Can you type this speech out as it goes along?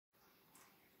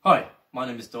Hi, my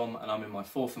name is Dom and I'm in my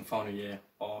fourth and final year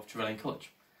of Trevelyan College.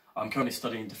 I'm currently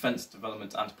studying Defence,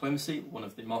 Development and Diplomacy, one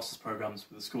of the Master's programmes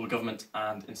with the School of Government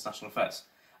and International Affairs,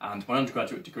 and my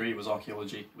undergraduate degree was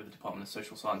Archaeology with the Department of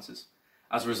Social Sciences.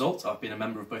 As a result, I've been a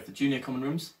member of both the Junior Common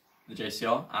Rooms, the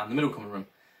JCR, and the Middle Common Room,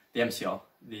 the MCR,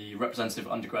 the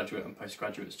representative undergraduate and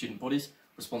postgraduate student bodies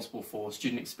responsible for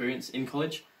student experience in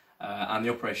college and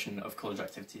the operation of college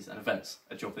activities and events,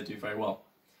 a job they do very well.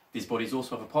 These bodies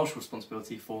also have a partial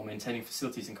responsibility for maintaining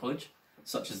facilities in college,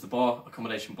 such as the bar,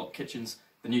 accommodation block kitchens,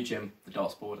 the new gym, the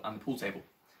darts board and the pool table.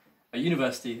 At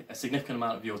university, a significant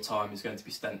amount of your time is going to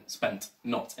be spent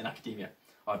not in academia.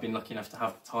 I've been lucky enough to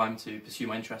have the time to pursue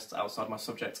my interests outside my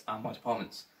subject and my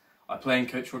departments. I play and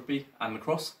coach rugby and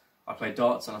lacrosse, I play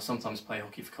darts and I sometimes play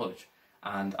hockey for college,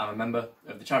 and I'm a member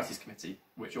of the Charities Committee,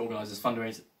 which organises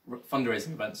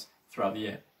fundraising events throughout the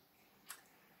year.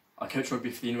 I coach rugby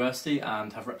for the university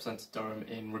and have represented Durham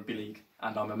in Rugby League,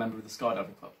 and I'm a member of the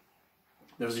Skydiving Club.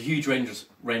 There is a huge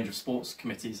range of sports,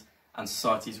 committees and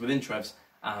societies within Trevs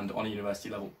and on a university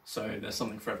level, so there's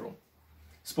something for everyone.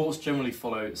 Sports generally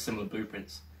follow similar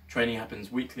blueprints. Training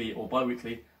happens weekly or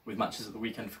bi-weekly, with matches at the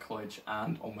weekend for college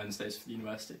and on Wednesdays for the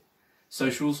university.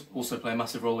 Socials also play a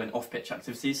massive role in off-pitch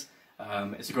activities.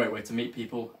 It's a great way to meet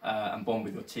people and bond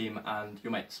with your team and your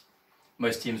mates.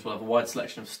 Most teams will have a wide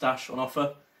selection of stash on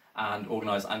offer and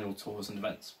organise annual tours and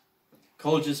events.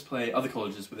 Colleges play other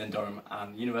colleges within Durham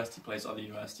and the university plays other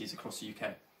universities across the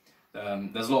UK.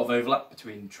 There's a lot of overlap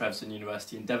between Trevs and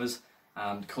university endeavours,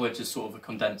 and college is sort of a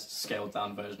condensed, scaled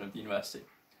down version of the university.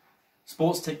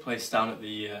 Sports take place down at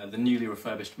the newly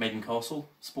refurbished Maiden Castle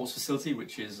sports facility,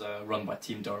 which is run by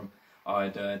Team Durham.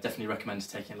 I'd definitely recommend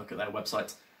taking a look at their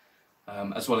website,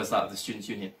 as well as that of the Students'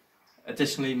 Union.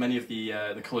 Additionally, many of the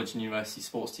college and university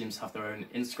sports teams have their own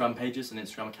Instagram pages and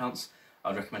Instagram accounts.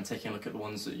 I'd recommend taking a look at the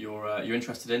ones that you're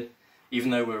interested in.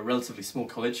 Even though we're a relatively small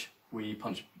college, we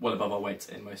punch well above our weight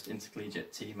in most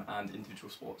intercollegiate team and individual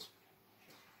sports.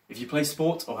 If you play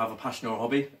sport or have a passion or a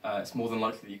hobby, it's more than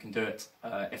likely that you can do it.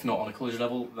 If not on a college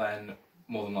level, then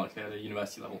more than likely at a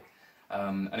university level.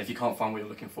 And if you can't find what you're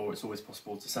looking for, it's always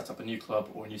possible to set up a new club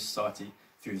or a new society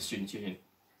through the Students' Union.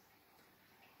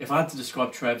 If I had to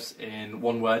describe Trevs in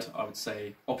one word, I would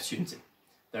say opportunity.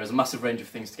 There is a massive range of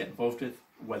things to get involved with,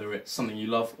 whether it's something you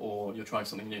love or you're trying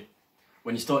something new.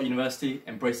 When you start university,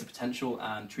 embrace the potential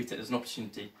and treat it as an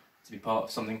opportunity to be part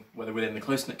of something, whether within the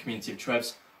close-knit community of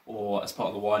Trevs or as part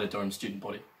of the wider Durham student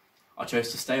body. I chose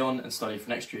to stay on and study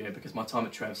for next year because my time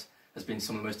at Trevs has been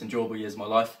some of the most enjoyable years of my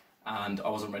life and I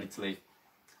wasn't ready to leave.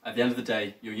 At the end of the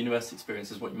day, your university experience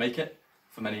is what you make it.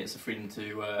 For many, it's the freedom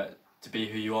to be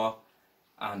who you are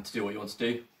and to do what you want to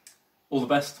do. All the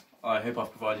best. I hope I've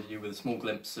provided you with a small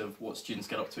glimpse of what students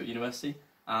get up to at university,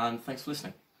 and thanks for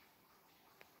listening.